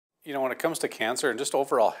You know, when it comes to cancer and just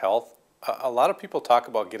overall health, a lot of people talk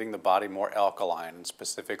about getting the body more alkaline, and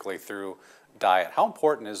specifically through diet. How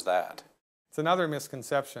important is that? It's another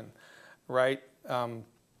misconception, right?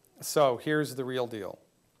 So here's the real deal.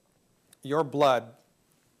 Your blood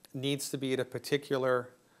needs to be at a particular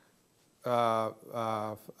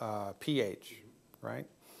pH, right?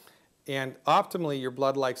 And optimally, your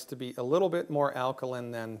blood likes to be a little bit more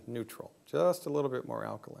alkaline than neutral, just a little bit more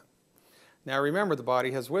alkaline. Now remember, the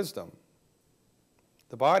body has wisdom.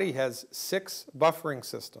 The body has 6 buffering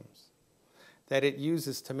systems that it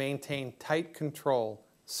uses to maintain tight control,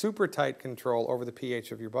 super tight control over the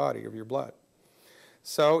pH of your body, of your blood.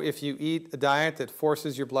 So if you eat a diet that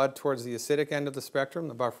forces your blood towards the acidic end of the spectrum,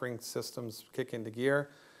 the buffering systems kick into gear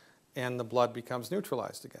and the blood becomes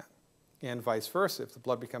neutralized again. And vice versa. If the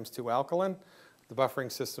blood becomes too alkaline, the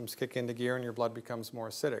buffering systems kick into gear and your blood becomes more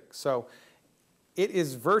acidic. So it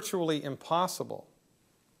is virtually impossible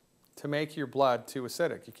to make your blood too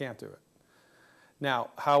acidic. You can't do it. Now,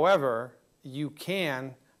 however, you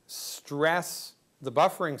can stress the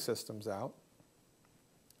buffering systems out.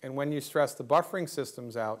 And when you stress the buffering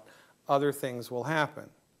systems out, other things will happen.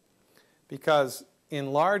 Because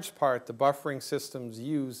in large part, the buffering systems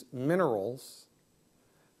use minerals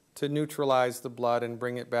to neutralize the blood and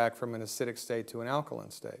bring it back from an acidic state to an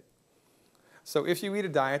alkaline state. So if you eat a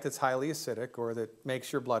diet that's highly acidic or that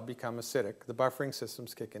makes your blood become acidic, the buffering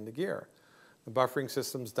systems kick into gear. The buffering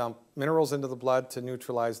systems dump minerals into the blood to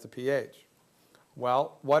neutralize the pH.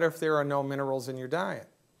 Well, what if there are no minerals in your diet?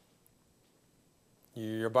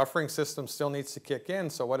 Your buffering system still needs to kick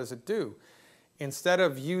in, so what does it do? Instead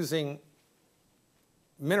of using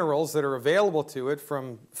minerals that are available to it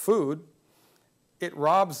from food, it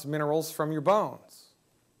robs minerals from your bones,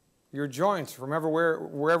 your joints, from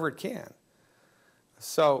wherever it can.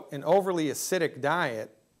 So an overly acidic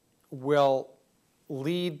diet will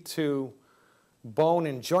lead to bone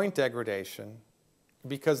and joint degradation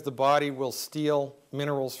because the body will steal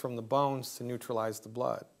minerals from the bones to neutralize the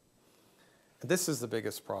blood. This is the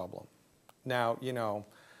biggest problem. Now, you know,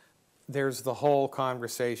 there's the whole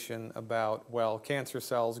conversation about, well, cancer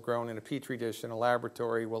cells grown in a petri dish in a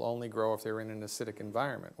laboratory will only grow if they're in an acidic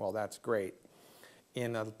environment. Well, that's great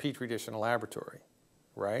in a petri dish in a laboratory,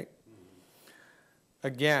 right?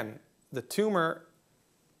 Again, the tumor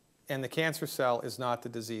and the cancer cell is not the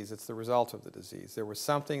disease. It's the result of the disease. There was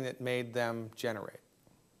something that made them generate,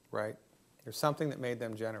 right? There's something that made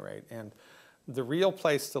them generate. And the real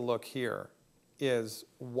place to look here is,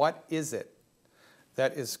 what is it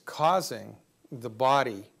that is causing the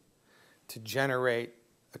body to generate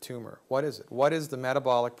a tumor? What is it? What is the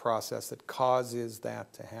metabolic process that causes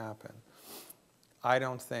that to happen? I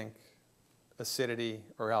don't think acidity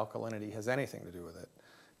or alkalinity has anything to do with it,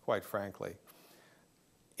 quite frankly.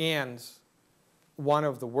 And one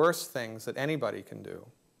of the worst things that anybody can do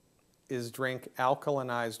is drink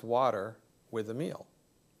alkalinized water with a meal.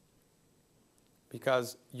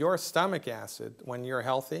 Because your stomach acid, when you're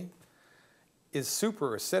healthy, is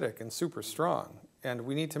super acidic and super strong. And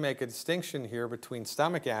we need to make a distinction here between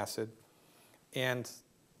stomach acid and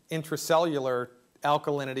intracellular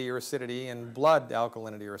alkalinity or acidity and blood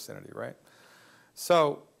alkalinity or acidity, right?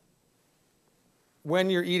 So when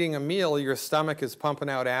you're eating a meal, your stomach is pumping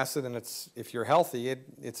out acid, and if you're healthy,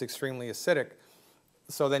 it's extremely acidic.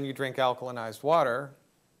 So then you drink alkalinized water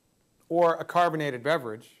or a carbonated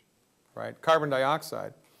beverage, right? Carbon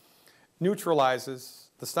dioxide neutralizes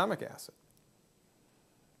the stomach acid,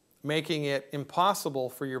 making it impossible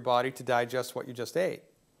for your body to digest what you just ate.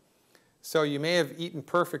 So you may have eaten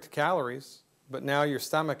perfect calories, but now your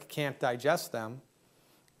stomach can't digest them,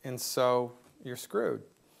 and so you're screwed.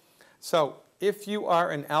 So if you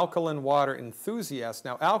are an alkaline water enthusiast,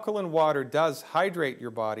 now alkaline water does hydrate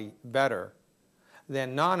your body better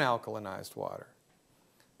than non-alkalinized water.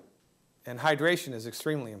 And hydration is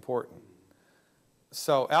extremely important.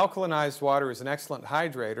 So alkalinized water is an excellent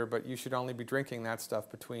hydrator, but you should only be drinking that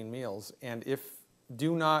stuff between meals. And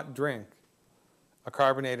do not drink a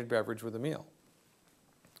carbonated beverage with a meal.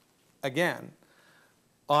 Again,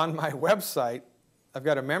 on my website, I've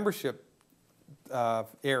got a membership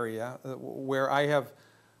area where I have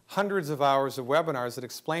hundreds of hours of webinars that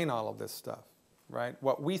explain all of this stuff, right?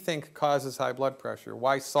 What we think causes high blood pressure,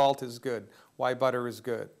 why salt is good, why butter is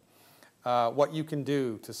good, what you can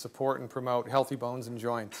do to support and promote healthy bones and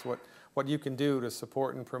joints, what you can do to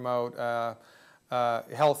support and promote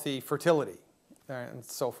healthy fertility, and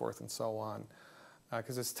so forth and so on.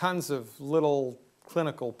 Because there's tons of little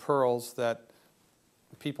clinical pearls that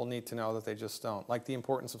people need to know that they just don't, like the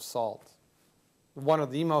importance of salt. One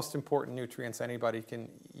of the most important nutrients anybody can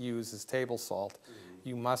use is table salt.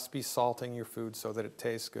 You must be salting your food so that it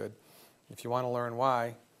tastes good. If you want to learn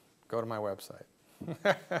why, go to my website.